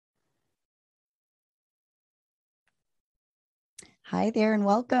Hi there, and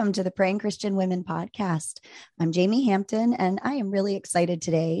welcome to the Praying Christian Women podcast. I'm Jamie Hampton, and I am really excited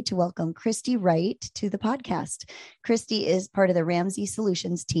today to welcome Christy Wright to the podcast. Christy is part of the Ramsey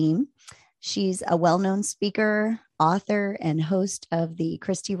Solutions team. She's a well-known speaker, author, and host of the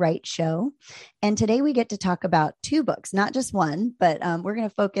Christy Wright Show. And today we get to talk about two books, not just one, but we're going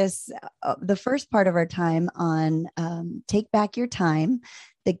to focus the first part of our time on Take Back Your Time,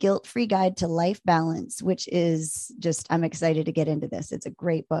 the Guilt-Free Guide to Life Balance, which is just, I'm excited to get into this. It's a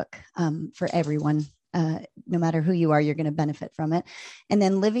great book for everyone. No matter who you are, you're going to benefit from it. And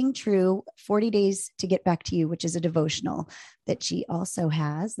then Living True, 40 Days to Get Back to You, which is a devotional that she also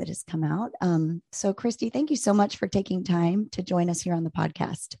has that has come out. So Christy, thank you so much for taking time to join us here on the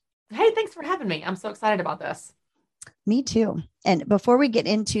podcast. Hey, thanks for having me. I'm so excited about this. Me too. And before we get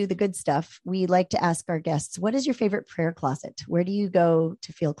into the good stuff, we like to ask our guests, what is your favorite prayer closet? Where do you go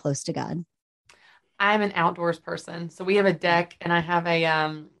to feel close to God? I'm an outdoors person. So we have a deck and I have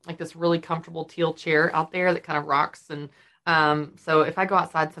a like this really comfortable teal chair out there that kind of rocks. And so if I go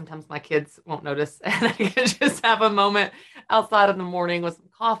outside, sometimes my kids won't notice and I can just have a moment outside in the morning with some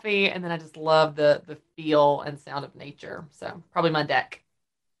coffee. And then I just love the feel and sound of nature. So probably my deck.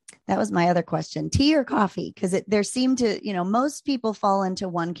 That was my other question. Tea or coffee? Because there seemed to, most people fall into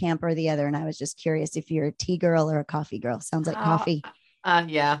one camp or the other. And I was just curious if you're a tea girl or a coffee girl. Sounds like coffee.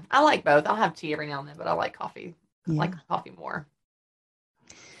 Yeah, I like both. I'll have tea every now and then, but I like coffee. I like coffee more.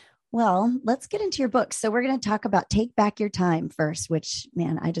 Well, let's get into your book. So we're going to talk about Take Back Your Time first, which,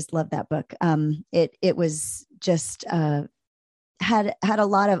 man, I just love that book. It was just had a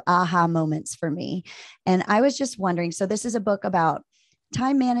lot of aha moments for me. And I was just wondering, so this is a book about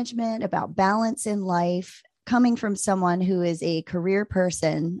time management, about balance in life, coming from someone who is a career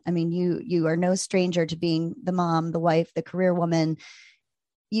person. I mean, you are no stranger to being the mom, the wife, the career woman.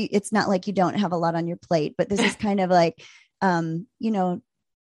 It's not like you don't have a lot on your plate, but this is kind of like,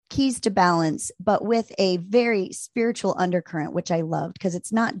 keys to balance, but with a very spiritual undercurrent, which I loved because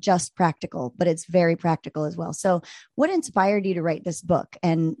it's not just practical, but it's very practical as well. So what inspired you to write this book,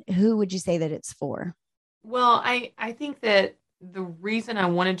 and who would you say that it's for? Well, I think that the reason I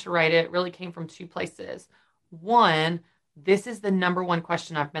wanted to write it really came from two places. One, this is the number one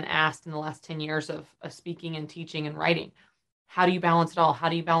question I've been asked in the last 10 years of speaking and teaching and writing. How do you balance it all? How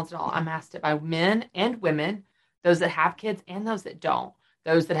do you balance it all? I'm asked it by men and women, those that have kids and those that don't,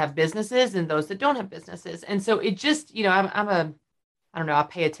 those that have businesses and those that don't have businesses. And so it just, I don't know, I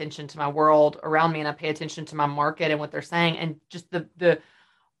pay attention to my world around me and I pay attention to my market and what they're saying. And just the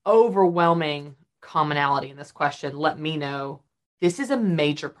overwhelming commonality in this question let me know this is a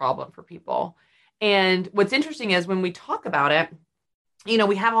major problem for people. And what's interesting is when we talk about it,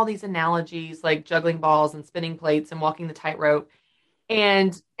 we have all these analogies like juggling balls and spinning plates and walking the tightrope.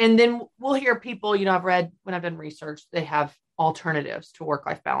 And then we'll hear people, I've read when I've done research, they have alternatives to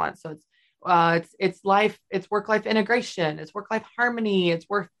work-life balance. So it's work-life integration, it's work-life harmony, it's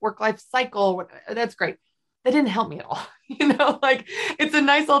work-life cycle. That's great. That didn't help me at all. Like it's a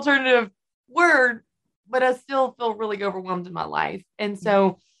nice alternative word, but I still feel really overwhelmed in my life. And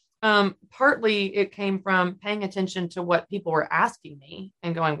so partly it came from paying attention to what people were asking me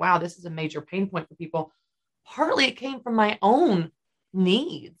and going, wow, this is a major pain point for people. Partly it came from my own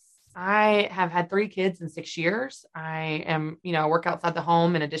needs. I have had 3 kids in 6 years. I am, I work outside the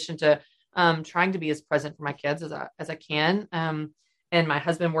home in addition to trying to be as present for my kids as I can. And my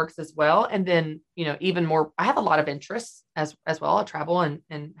husband works as well. And then, even more, I have a lot of interests as well. I travel and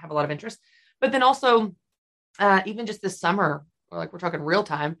have a lot of interests. But then also, even just this summer, or like we're talking real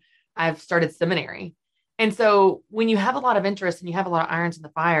time, I've started seminary. And so when you have a lot of interest and you have a lot of irons in the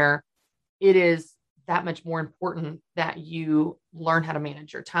fire, it is that much more important that you learn how to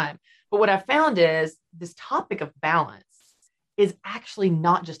manage your time. But what I found is this topic of balance is actually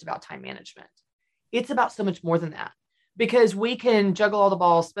not just about time management. It's about so much more than that, because we can juggle all the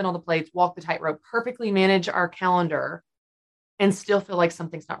balls, spin all the plates, walk the tightrope, perfectly manage our calendar and still feel like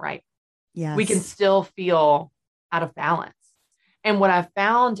something's not right. Yes. We can still feel out of balance. And what I've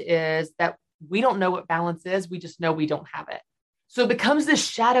found is that we don't know what balance is. We just know we don't have it. So it becomes this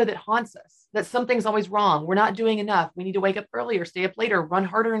shadow that haunts us, that something's always wrong. We're not doing enough. We need to wake up earlier, stay up later, run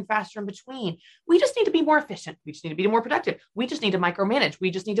harder and faster in between. We just need to be more efficient. We just need to be more productive. We just need to micromanage. We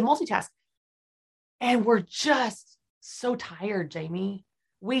just need to multitask. And we're just so tired, Jamie.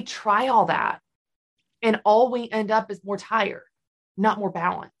 We try all that. And all we end up is more tired, not more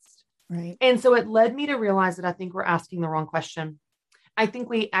balanced. Right. And so it led me to realize that I think we're asking the wrong question. I think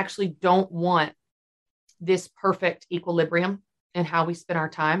we actually don't want this perfect equilibrium in how we spend our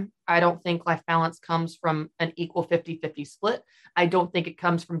time. I don't think life balance comes from an equal 50-50 split. I don't think it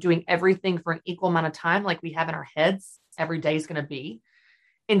comes from doing everything for an equal amount of time like we have in our heads. every day is going to be.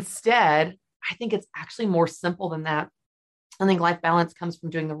 Instead, I think it's actually more simple than that. I think life balance comes from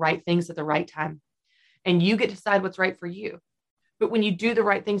doing the right things at the right time. And you get to decide what's right for you. But when you do the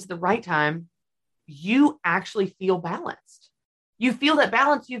right things at the right time, you actually feel balanced. You feel that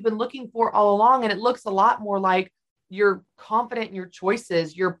balance you've been looking for all along. And it looks a lot more like you're confident in your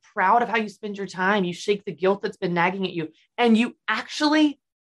choices. You're proud of how you spend your time. You shake the guilt that's been nagging at you, and you actually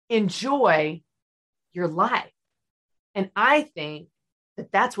enjoy your life. And I think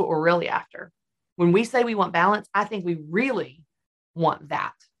that that's what we're really after. When we say we want balance, I think we really want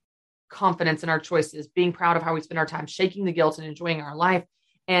that confidence in our choices, being proud of how we spend our time, shaking the guilt and enjoying our life.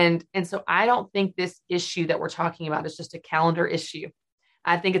 And so I don't think this issue that we're talking about is just a calendar issue.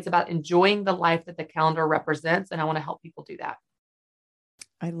 I think it's about enjoying the life that the calendar represents. And I want to help people do that.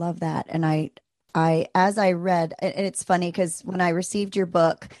 I love that. And as I read, and it's funny because when I received your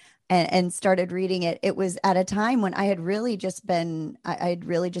book and started reading it, it was at a time when I had really just been, I'd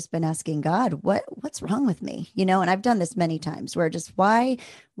really just been asking God, what's wrong with me? And I've done this many times where just why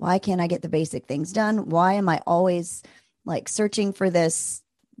can't I get the basic things done? Why am I always like searching for this,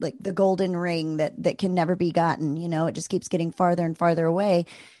 like the golden ring that can never be gotten? It just keeps getting farther and farther away.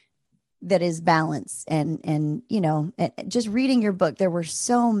 That is balance. And just reading your book, there were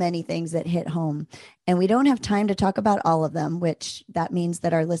so many things that hit home, and we don't have time to talk about all of them, which that means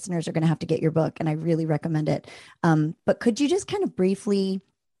that our listeners are going to have to get your book. And I really recommend it. But could you just kind of briefly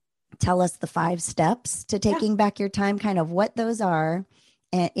tell us the 5 steps to taking back your time, kind of what those are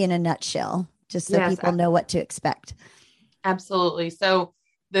in a nutshell, just so people know what to expect? Absolutely. So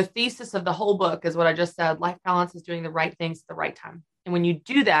the thesis of the whole book is what I just said. Life balance is doing the right things at the right time. And when you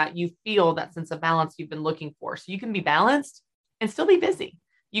do that, you feel that sense of balance you've been looking for. So you can be balanced and still be busy.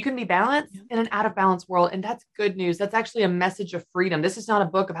 You can be balanced in an out of balance world. And that's good news. That's actually a message of freedom. This is not a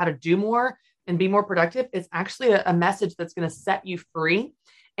book of how to do more and be more productive. It's actually a message that's going to set you free.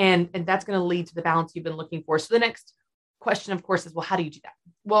 And that's going to lead to the balance you've been looking for. So the next question, of course, is, well, how do you do that?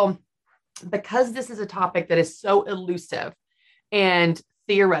 Well, because this is a topic that is so elusive and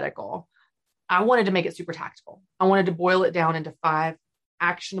theoretical, I wanted to make it super tactical. I wanted to boil it down into 5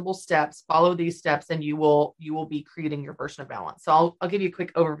 actionable steps. Follow these steps and you will be creating your version of balance. So I'll give you a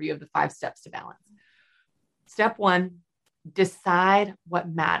quick overview of the 5 steps to balance. Step 1, decide what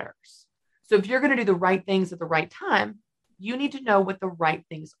matters. So if you're going to do the right things at the right time, you need to know what the right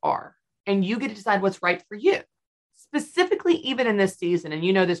things are, and you get to decide what's right for you. Specifically, even in this season, and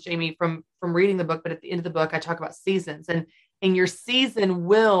you know this, Jamie, from reading the book, but at the end of the book, I talk about seasons, and your season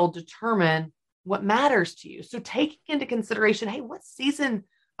will determine what matters to you. So taking into consideration, hey, what season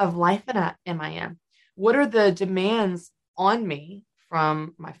of life am I in? What are the demands on me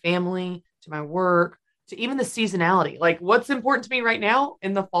from my family to my work to even the seasonality? Like, what's important to me right now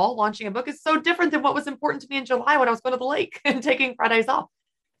in the fall, launching a book is so different than what was important to me in July when I was going to the lake and taking Fridays off.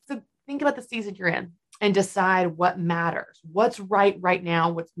 So think about the season you're in and decide what matters. What's right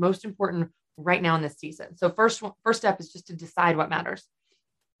now? What's most important right now in this season? So first step is just to decide what matters.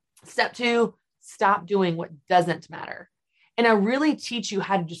 Step 2, stop doing what doesn't matter. And I really teach you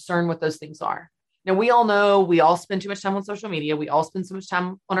how to discern what those things are. Now, we all know we all spend too much time on social media. We all spend so much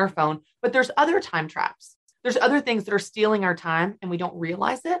time on our phone, but there's other time traps. There's other things that are stealing our time and we don't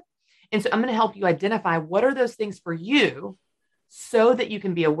realize it. And so I'm going to help you identify what are those things for you so that you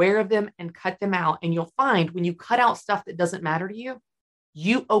can be aware of them and cut them out. And you'll find when you cut out stuff that doesn't matter to you,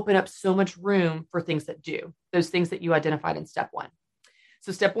 you open up so much room for things that do, those things that you identified in step 1.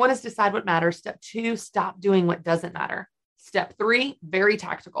 So step 1 is decide what matters. Step 2, stop doing what doesn't matter. Step 3, very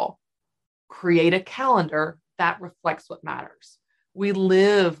tactical. Create a calendar that reflects what matters. We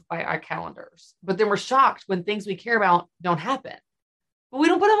live by our calendars, but then we're shocked when things we care about don't happen. But we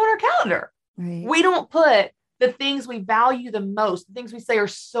don't put them on our calendar. Right. We don't put the things we value the most, the things we say are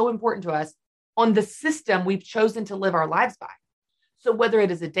so important to us, on the system we've chosen to live our lives by. So whether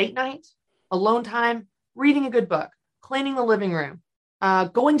it is a date night, alone time, reading a good book, cleaning the living room,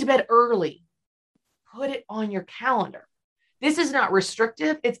 going to bed early, put it on your calendar. This is not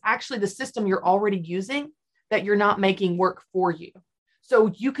restrictive. It's actually the system you're already using that you're not making work for you.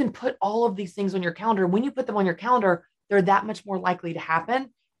 So you can put all of these things on your calendar. When you put them on your calendar, they're that much more likely to happen.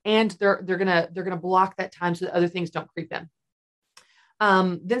 And they're gonna block that time so that other things don't creep in.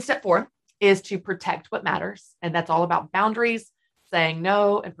 Then step 4 is to protect what matters. And that's all about boundaries, saying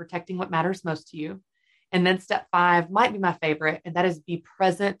no, and protecting what matters most to you. And then step 5 might be my favorite, and that is be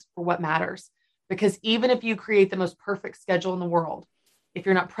present for what matters. Because even if you create the most perfect schedule in the world, if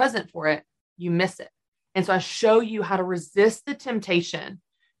you're not present for it, you miss it. And so I show you how to resist the temptation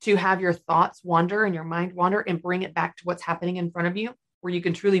to have your thoughts wander and your mind wander and bring it back to what's happening in front of you, where you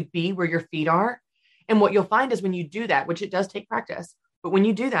can truly be where your feet are. And what you'll find is when you do that, which it does take practice, but when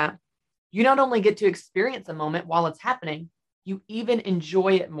you do that, you not only get to experience a moment while it's happening, you even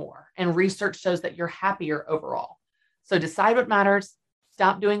enjoy it more. And research shows that you're happier overall. So decide what matters,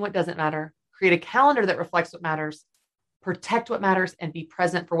 stop doing what doesn't matter, create a calendar that reflects what matters, protect what matters, and be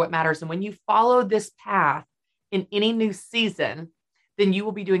present for what matters. And when you follow this path in any new season, then you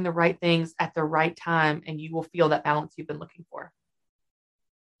will be doing the right things at the right time, and you will feel that balance you've been looking for.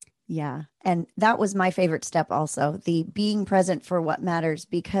 Yeah. And that was my favorite step also, the being present for what matters,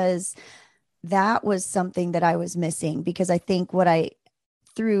 because that was something that I was missing. Because I think what I,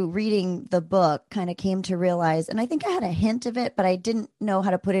 through reading the book, kind of came to realize, and I think I had a hint of it, but I didn't know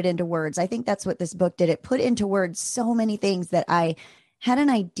how to put it into words. I think that's what this book did. It put into words so many things that I had an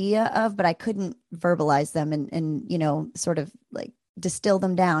idea of, but I couldn't verbalize them and sort of like distill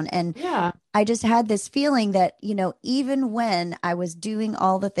them down. And yeah, I just had this feeling that, even when I was doing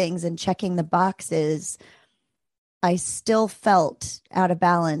all the things and checking the boxes, I still felt out of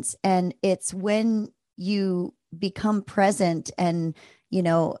balance. And it's when you become present and,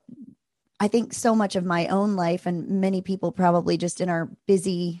 I think so much of my own life, and many people probably just in our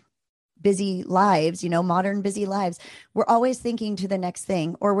busy lives, modern busy lives, we're always thinking to the next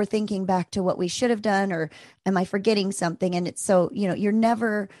thing, or we're thinking back to what we should have done, or am I forgetting something? And it's so, you're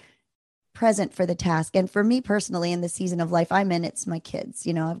never present for the task. And for me personally, in the season of life I'm in, it's my kids.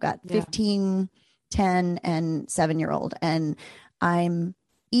 I've got 15, 10, and 7-year-old. And I'm,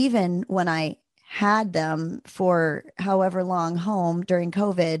 even when I had them for however long home during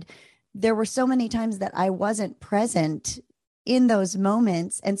COVID, there were so many times that I wasn't present in those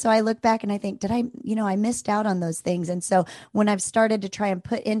moments. And so I look back and I think, I missed out on those things. And so when I've started to try and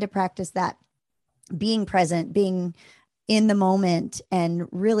put into practice that being present, being in the moment, and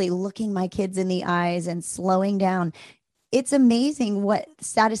really looking my kids in the eyes and slowing down, it's amazing what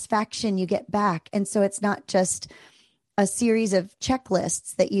satisfaction you get back. And so it's not just a series of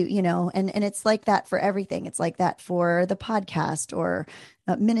checklists that and it's like that for everything. It's like that for the podcast or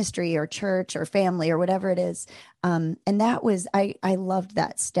ministry or church or family or whatever it is. And that was, I loved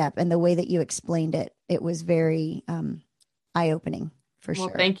that step, and the way that you explained it, it was very eye-opening for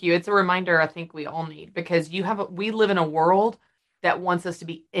sure. Thank you. It's a reminder I think we all need, because we live in a world that wants us to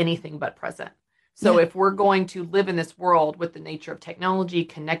be anything but present. So if we're going to live in this world with the nature of technology,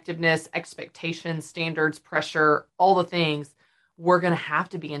 connectiveness, expectations, standards, pressure, all the things, we're going to have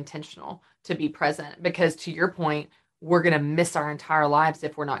to be intentional to be present, because to your point, we're going to miss our entire lives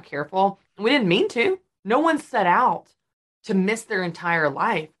if we're not careful. And we didn't mean to. No one set out to miss their entire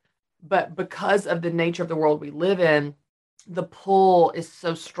life. But because of the nature of the world we live in, the pull is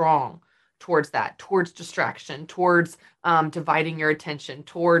so strong towards that, towards distraction, towards dividing your attention,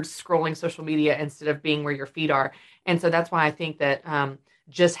 towards scrolling social media instead of being where your feet are. And so that's why I think that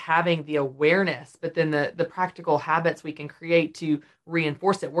just having the awareness, but then the practical habits we can create to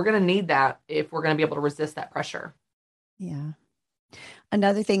reinforce it, we're going to need that if we're going to be able to resist that pressure. Yeah.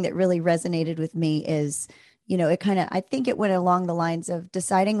 Another thing that really resonated with me is, I think it went along the lines of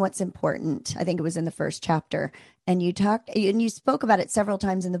deciding what's important. I think it was in the first chapter. And you spoke about it several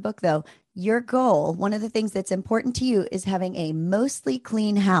times in the book, though. Your goal, one of the things that's important to you, is having a mostly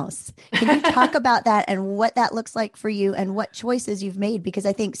clean house. Can you talk about that and what that looks like for you and what choices you've made? Because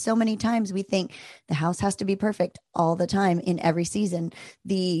I think so many times we think the house has to be perfect all the time in every season.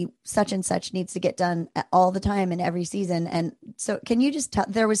 The such and such needs to get done all the time in every season. And so can you just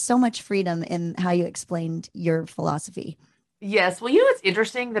there was so much freedom in how you explained your philosophy. Yes. Well, it's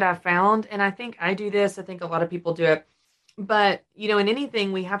interesting that I found, and I think I do this, I think a lot of people do it, but in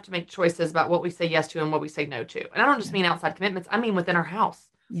anything, we have to make choices about what we say yes to and what we say no to. And I don't just mean outside commitments. I mean within our house.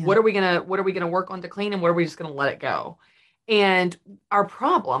 Yeah. What are we going to work on to clean, and what are we just going to let it go? And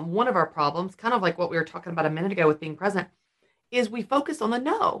one of our problems, kind of like what we were talking about a minute ago with being present, is we focus on the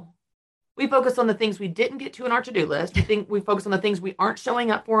no. We focus on the things we didn't get to in our to-do list. We focus on the things we aren't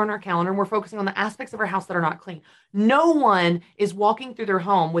showing up for on our calendar, and we're focusing on the aspects of our house that are not clean. No one is walking through their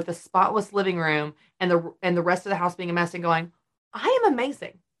home with a spotless living room and the rest of the house being a mess and going, I am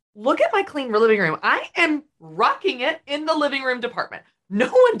amazing. Look at my clean living room. I am rocking it in the living room department. No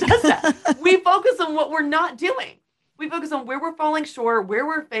one does that. We focus on what we're not doing. We focus on where we're falling short, where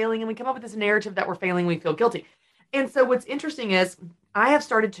we're failing, and we come up with this narrative that we're failing. We feel guilty. And so what's interesting is I have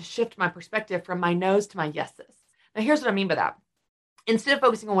started to shift my perspective from my no's to my yeses. Now, here's what I mean by that. Instead of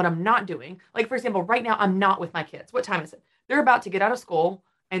focusing on what I'm not doing, like, for example, right now, I'm not with my kids. What time is it? They're about to get out of school,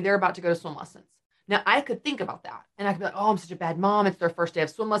 and they're about to go to swim lessons. Now, I could think about that, and I could be like, oh, I'm such a bad mom. It's their first day of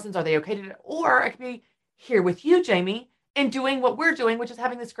swim lessons. Are they okay to do it? Or I could be here with you, Jamie, and doing what we're doing, which is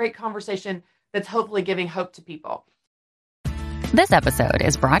having this great conversation that's hopefully giving hope to people. This episode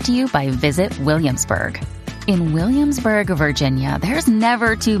is brought to you by Visit Williamsburg. In Williamsburg, Virginia, there's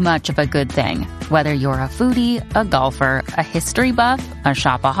never too much of a good thing. Whether you're a foodie, a golfer, a history buff, a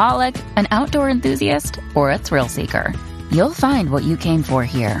shopaholic, an outdoor enthusiast, or a thrill seeker, you'll find what you came for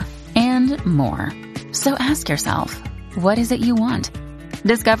here and more. So ask yourself, what is it you want?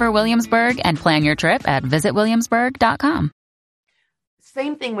 Discover Williamsburg and plan your trip at visitwilliamsburg.com.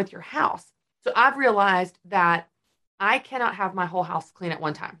 Same thing with your house. So I've realized that I cannot have my whole house clean at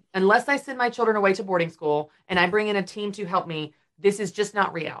one time. Unless I send my children away to boarding school and I bring in a team to help me, this is just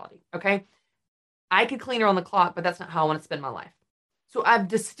not reality, okay? I could clean her on the clock, but that's not how I want to spend my life. So I've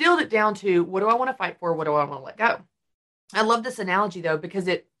distilled it down to, what do I want to fight for? What do I want to let go? I love this analogy, though, because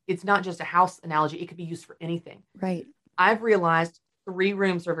it's not just a house analogy. It could be used for anything. Right. I've realized 3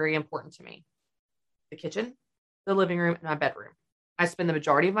 rooms are very important to me: the kitchen, the living room, and my bedroom. I spend the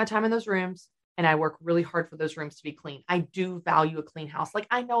majority of my time in those rooms, and I work really hard for those rooms to be clean. I do value a clean house. Like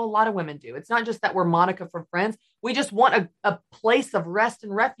I know a lot of women do. It's not just that we're Monica from Friends. We just want a place of rest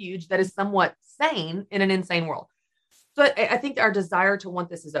and refuge that is somewhat sane in an insane world. So I think our desire to want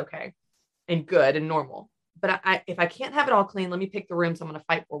this is okay and good and normal. But if I can't have it all clean, let me pick the rooms I'm going to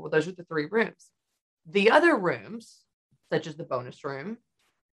fight for. Well, those are the 3 rooms. The other rooms, such as the bonus room,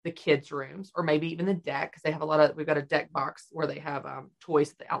 the kids' rooms, or maybe even the deck, because they have we've got a deck box where they have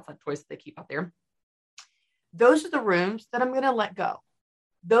toys, the outside toys that they keep out there. Those are the rooms that I'm going to let go.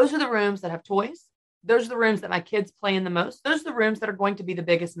 Those are the rooms that have toys. Those are the rooms that my kids play in the most. Those are the rooms that are going to be the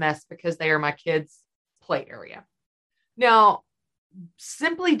biggest mess because they are my kids' play area. Now,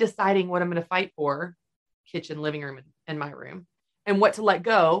 simply deciding what I'm going to fight for, kitchen, living room, and my room, and what to let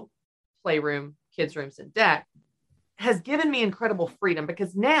go, playroom, kids' rooms, and deck, has given me incredible freedom,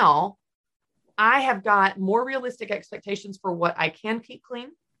 because now I have got more realistic expectations for what I can keep clean.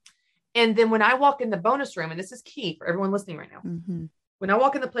 And then when I walk in the bonus room, and this is key for everyone listening right now, when I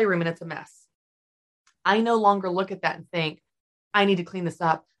walk in the playroom and it's a mess, I no longer look at that and think, I need to clean this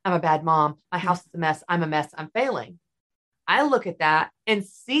up. I'm a bad mom. My house is a mess. I'm a mess. I'm failing. I look at that and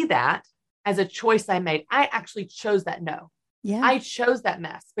see that as a choice I made. I actually chose that no. Yeah. I chose that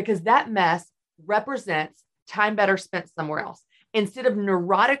mess because that mess represents time better spent somewhere else. Instead of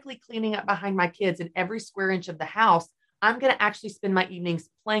neurotically cleaning up behind my kids in every square inch of the house, I'm going to actually spend my evenings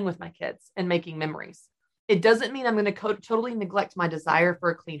playing with my kids and making memories. It doesn't mean I'm going to totally neglect my desire for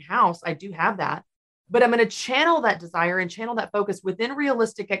a clean house. I do have that, but I'm going to channel that desire and channel that focus within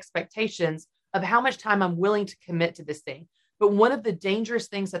realistic expectations of how much time I'm willing to commit to this thing. But one of the dangerous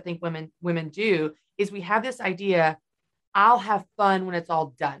things I think women do is we have this idea, I'll have fun when it's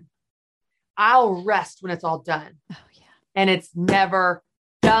all done. I'll rest when it's all done. Oh, yeah. And it's never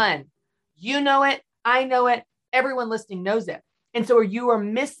done. You know it. I know it. Everyone listening knows it. And so you are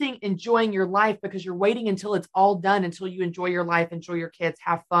missing enjoying your life because you're waiting until it's all done, until you enjoy your life, enjoy your kids,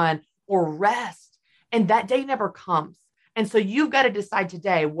 have fun, or rest. And that day never comes. And so you've got to decide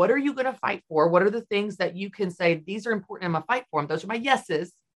today, what are you going to fight for? What are the things that you can say, these are important, I'm going to fight for them. Those are my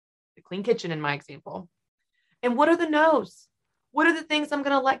yeses, the clean kitchen in my example. And what are the no's? What are the things I'm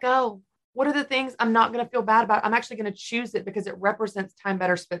going to let go? What are the things I'm not going to feel bad about? I'm actually going to choose it because it represents time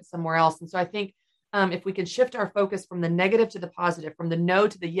better spent somewhere else. And so I think if we can shift our focus from the negative to the positive, from the no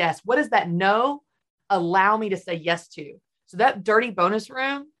to the yes, what does that no allow me to say yes to? So that dirty bonus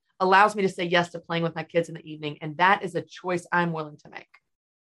room allows me to say yes to playing with my kids in the evening. And that is a choice I'm willing to make.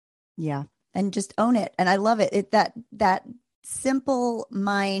 Yeah. And just own it. And I love it. That simple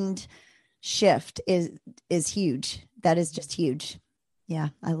mind shift is huge. That is just huge. Yeah.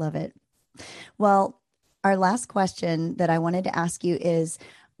 I love it. Well, our last question that I wanted to ask you is,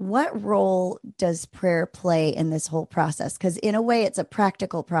 what role does prayer play in this whole process? Because in a way, it's a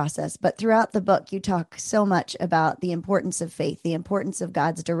practical process, but throughout the book, you talk so much about the importance of faith, the importance of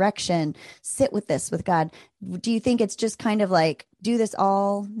God's direction, sit with this with God. Do you think it's just kind of like, do this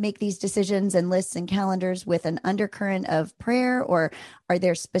all, make these decisions and lists and calendars with an undercurrent of prayer? Or are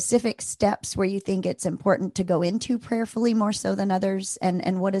there specific steps where you think it's important to go into prayerfully more so than others?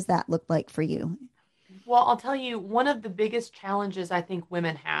 And what does that look like for you? Well, I'll tell you, one of the biggest challenges I think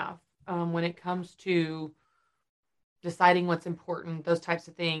women have when it comes to deciding what's important, those types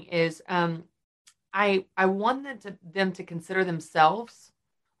of things, is I want them to consider themselves,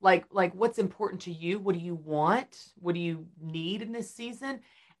 like what's important to you? What do you want? What do you need in this season?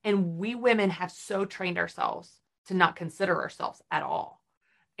 And we women have so trained ourselves to not consider ourselves at all.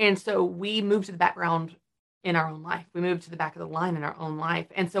 And so we move to the background in our own life. We move to the back of the line in our own life.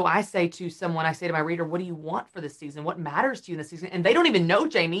 And so I say to my reader, what do you want for this season? What matters to you in this season? And they don't even know,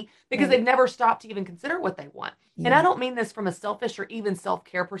 Jamie, because they've never stopped to even consider what they want. Yeah. And I don't mean this from a selfish or even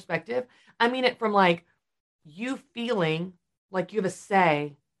self-care perspective. I mean it from like you feeling Like you have a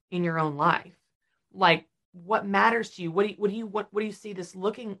say in your own life. Like what matters to you? What do you see this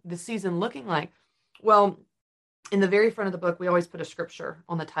season looking like? Well, in the very front of the book, we always put a scripture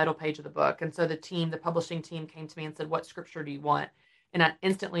on the title page of the book. And so the publishing team came to me and said, what scripture do you want? And I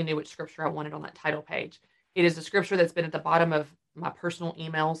instantly knew which scripture I wanted on that title page. It is a scripture that's been at the bottom of my personal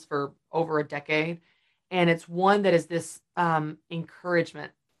emails for over a decade. And it's one that is this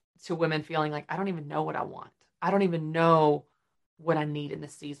encouragement to women feeling like, I don't even know what I want. I don't even know what I need in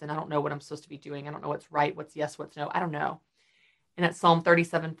this season. I don't know what I'm supposed to be doing. I don't know what's right, what's yes, what's no. I don't know. And that's Psalm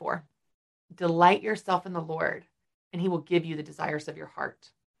 37:4. Delight yourself in the Lord, and he will give you the desires of your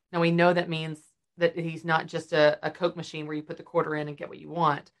heart. Now we know that means that he's not just a Coke machine where you put the quarter in and get what you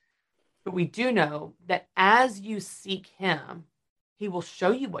want. But we do know that as you seek him, he will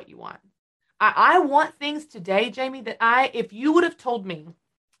show you what you want. I want things today, Jamie, that if you would have told me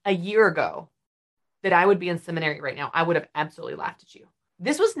a year ago that I would be in seminary right now, I would have absolutely laughed at you.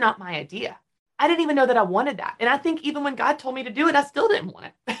 This was not my idea. I didn't even know that I wanted that. And I think even when God told me to do it, I still didn't want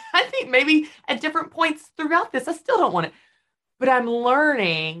it. I think maybe at different points throughout this, I still don't want it. But I'm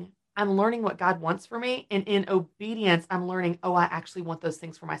learning what God wants for me. And in obedience, I'm learning, I actually want those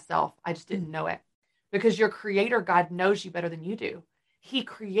things for myself. I just didn't know it. Because your creator, God, knows you better than you do. He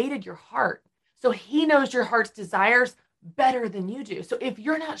created your heart. So he knows your heart's desires better than you do. So if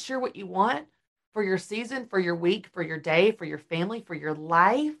you're not sure what you want for your season, for your week, for your day, for your family, for your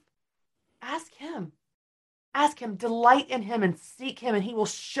life, ask him. Ask him, delight in him and seek him, and he will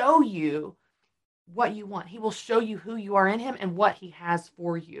show you what you want. He will show you who you are in him and what he has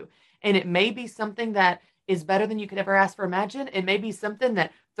for you. And it may be something that is better than you could ever ask or imagine. It may be something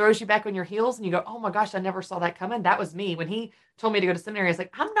that throws you back on your heels and you go, oh my gosh, I never saw that coming. That was me. When he told me to go to seminary, I was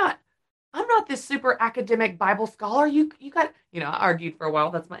like, I'm not this super academic Bible scholar. You got, I argued for a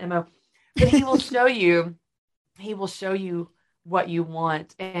while. That's my MO. But he will show you what you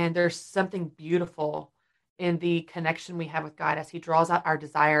want. And there's something beautiful in the connection we have with God as he draws out our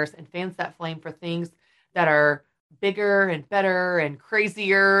desires and fans that flame for things that are bigger and better and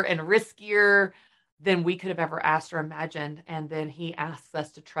crazier and riskier than we could have ever asked or imagined. And then he asks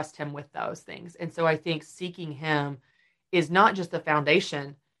us to trust him with those things. And so I think seeking him is not just the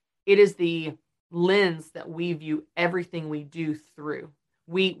foundation. It is the lens that we view everything we do through.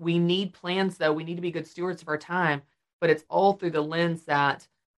 We need plans, though. We need to be good stewards of our time, but it's all through the lens that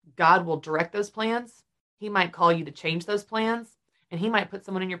God will direct those plans. He might call you to change those plans, and he might put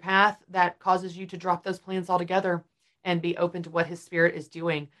someone in your path that causes you to drop those plans altogether and be open to what his spirit is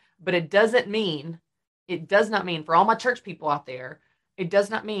doing. But it does not mean for all my church people out there, it does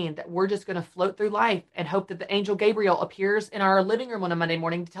not mean that we're just going to float through life and hope that the angel Gabriel appears in our living room on a Monday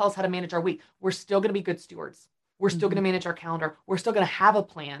morning to tell us how to manage our week. We're still going to be good stewards. We're still going to manage our calendar. We're still going to have a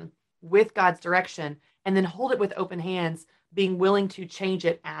plan with God's direction and then hold it with open hands, being willing to change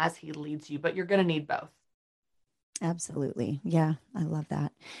it as he leads you. But you're going to need both. Absolutely. Yeah, I love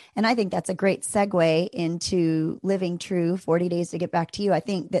that. And I think that's a great segue into Living True, 40 Days to Get Back to You. I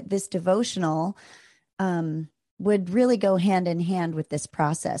think that this devotional would really go hand in hand with this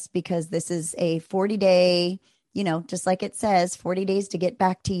process, because this is a 40-day, just like it says, 40 days to get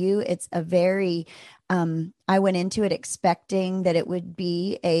back to you. It's a very, I went into it expecting that it would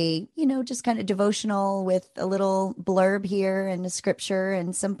be a, just kind of devotional with a little blurb here and a scripture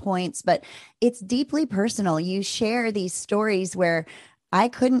and some points, but it's deeply personal. You share these stories where I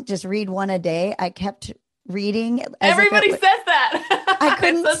couldn't just read one a day. I kept reading. Everybody says that. I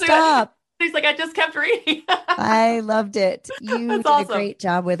couldn't stop. He's like, I just kept reading. I loved it. You did awesome. A great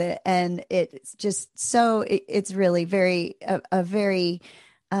job with it. And it's just so, it's really very, a very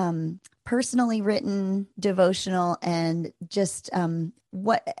personally written devotional. And just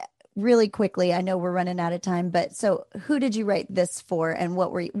really quickly, I know we're running out of time, but so who did you write this for? And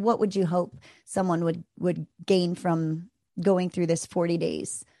what would you hope someone would gain from going through this 40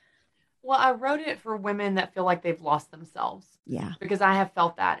 days? Well, I wrote it for women that feel like they've lost themselves. Yeah. Because I have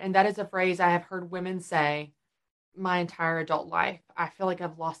felt that. And that is a phrase I have heard women say my entire adult life. I feel like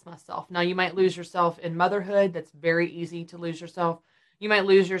I've lost myself. Now, you might lose yourself in motherhood. That's very easy to lose yourself. You might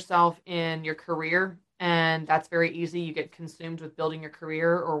lose yourself in your career, and that's very easy. You get consumed with building your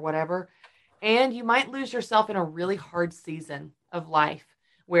career or whatever. And you might lose yourself in a really hard season of life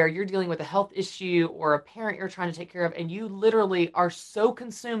where you're dealing with a health issue or a parent you're trying to take care of, and you literally are so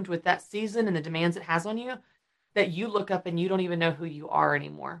consumed with that season and the demands it has on you that you look up and you don't even know who you are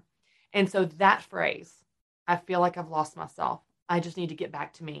anymore. And so that phrase, I feel like I've lost myself. I just need to get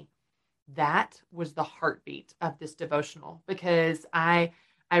back to me. That was the heartbeat of this devotional, because I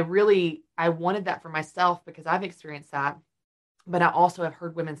wanted that for myself, because I've experienced that. But I also have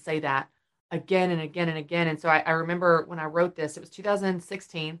heard women say that again and again and again. And so I remember when I wrote this, it was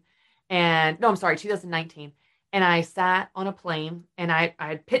 2016 and no, I'm sorry, 2019. And I sat on a plane and I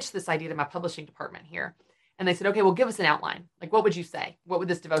had pitched this idea to my publishing department here. And they said, okay, well, give us an outline. Like, what would you say? What would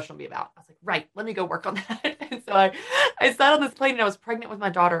this devotional be about? I was like, right, let me go work on that. And so I sat on this plane and I was pregnant with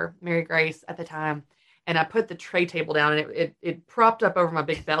my daughter, Mary Grace, at the time. And I put the tray table down and it propped up over my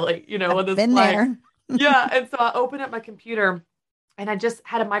big belly, on this Been flight. there. Yeah. And so I opened up my computer and I just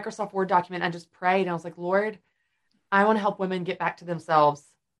had a Microsoft Word document. And I just prayed. And I was like, Lord, I want to help women get back to themselves.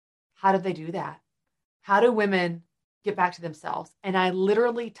 How do they do that? How do women get back to themselves? And I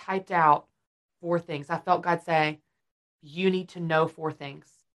literally typed out 4 things. I felt God say, you need to know 4 things.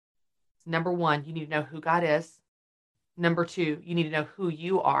 Number 1, you need to know who God is. Number 2, you need to know who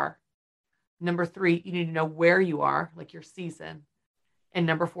you are. Number 3, you need to know where you are, like your season. And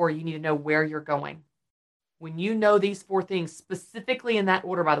number 4, you need to know where you're going. When you know these 4 things, specifically in that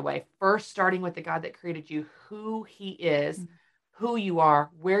order, by the way, first starting with the God that created you, who he is, who you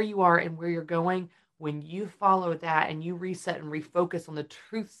are, and where you're going, when you follow that and you reset and refocus on the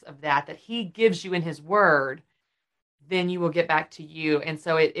truths of that he gives you in his word, then you will get back to you. And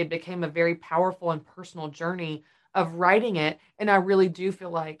so it became a very powerful and personal journey of writing it. And I really do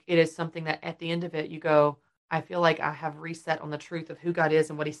feel like it is something that at the end of it, you go, I feel like I have reset on the truth of who God is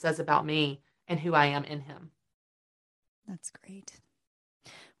and what he says about me and who I am in him. That's great.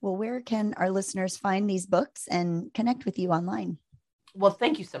 Well, where can our listeners find these books and connect with you online? Well,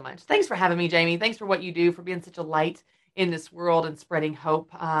 thank you so much. Thanks for having me, Jamie. Thanks for what you do, for being such a light in this world and spreading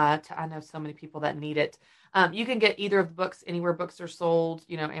hope to, I know, so many people that need it. You can get either of the books anywhere books are sold,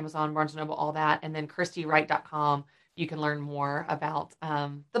 Amazon, Barnes & Noble, all that. And then ChristyWright.com. You can learn more about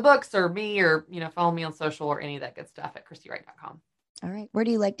the books or me or, follow me on social or any of that good stuff at ChristyWright.com. All right. Where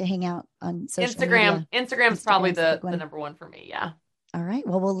do you like to hang out on social media? Instagram's probably the number one for me. Yeah. All right.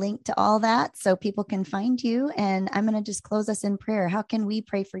 Well, we'll link to all that so people can find you. And I'm going to just close us in prayer. How can we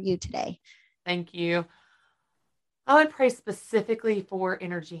pray for you today? Thank you. I would pray specifically for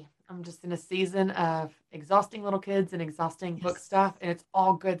energy. I'm just in a season of exhausting little kids and exhausting book stuff, and it's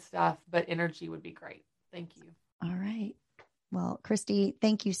all good stuff, but energy would be great. Thank you. All right. Well, Christy,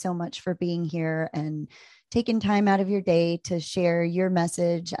 thank you so much for being here and taking time out of your day to share your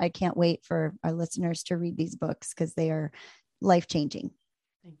message. I can't wait for our listeners to read these books because they are life-changing.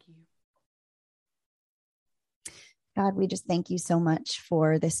 Thank you. God, we just thank you so much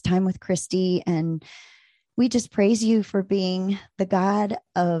for this time with Christy. And we just praise you for being the God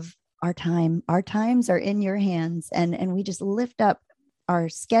of our time. Our times are in your hands. And we just lift up our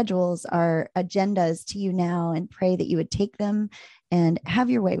schedules, our agendas to you now and pray that you would take them and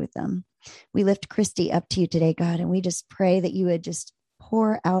have your way with them. We lift Christy up to you today, God, and we just pray that you would just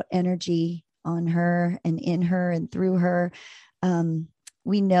pour out energy on her and in her and through her.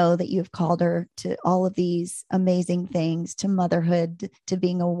 We know that you have called her to all of these amazing things, to motherhood, to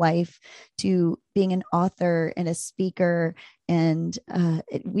being a wife, to being an author and a speaker. And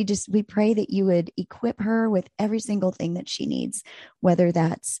we pray that you would equip her with every single thing that she needs, whether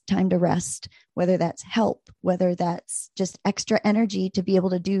that's time to rest, whether that's help, whether that's just extra energy to be able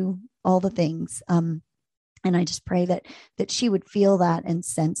to do all the things. And I just pray that she would feel that and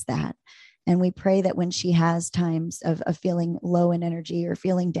sense that. And we pray that when she has times of feeling low in energy or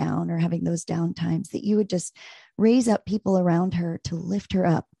feeling down or having those down times, that you would just raise up people around her to lift her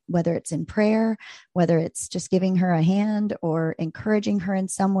up, whether it's in prayer, whether it's just giving her a hand or encouraging her in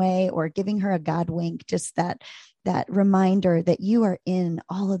some way or giving her a God wink, just that reminder that you are in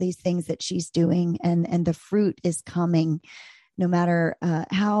all of these things that she's doing and the fruit is coming, no matter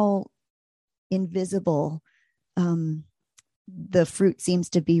how invisible the fruit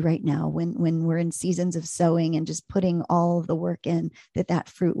seems to be right now when we're in seasons of sowing and just putting all of the work in, that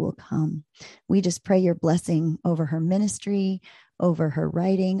fruit will come. We just pray your blessing over her ministry, over her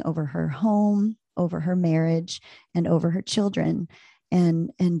writing, over her home, over her marriage, and over her children.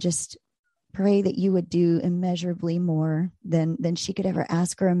 And just pray that you would do immeasurably more than she could ever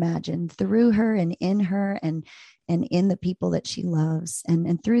ask or imagine through her and in her and in the people that she loves.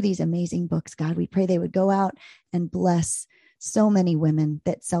 And through these amazing books, God, we pray they would go out and bless so many women,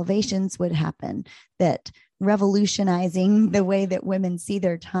 that salvations would happen, that revolutionizing the way that women see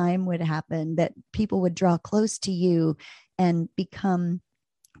their time would happen, that people would draw close to you and become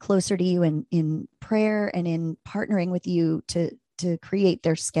closer to you in prayer and in partnering with you to create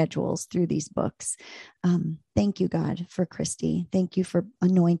their schedules through these books. Thank you, God, for Christy. Thank you for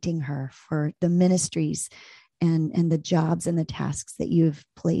anointing her for the ministries and the jobs and the tasks that you've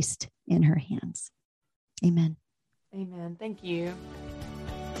placed in her hands. Amen. Amen. Thank you.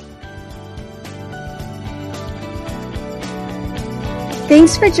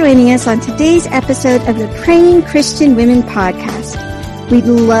 Thanks for joining us on today's episode of the Praying Christian Women podcast. We'd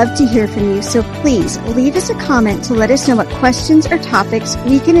love to hear from you, so please leave us a comment to let us know what questions or topics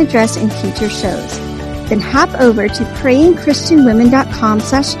we can address in future shows. Then hop over to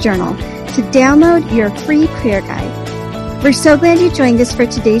prayingchristianwomen.com/journal to download your free prayer guide. We're so glad you joined us for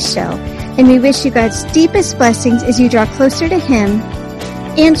today's show, and we wish you God's deepest blessings as you draw closer to Him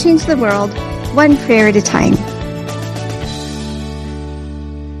and change the world one prayer at a time.